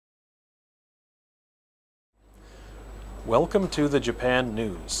Welcome to the Japan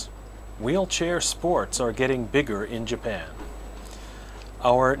News. Wheelchair sports are getting bigger in Japan.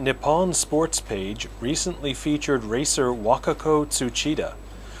 Our Nippon Sports page recently featured racer Wakako Tsuchida,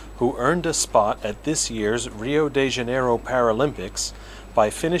 who earned a spot at this year's Rio de Janeiro Paralympics by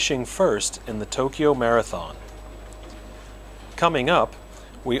finishing first in the Tokyo Marathon. Coming up,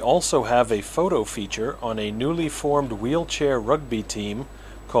 we also have a photo feature on a newly formed wheelchair rugby team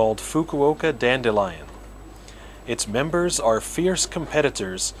called Fukuoka Dandelion. Its members are fierce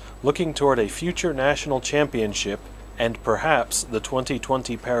competitors looking toward a future national championship and perhaps the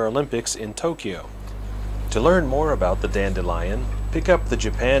 2020 Paralympics in Tokyo. To learn more about the Dandelion, pick up the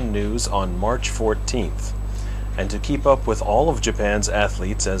Japan News on March 14th. And to keep up with all of Japan's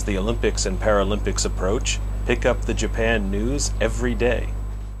athletes as the Olympics and Paralympics approach, pick up the Japan News every day.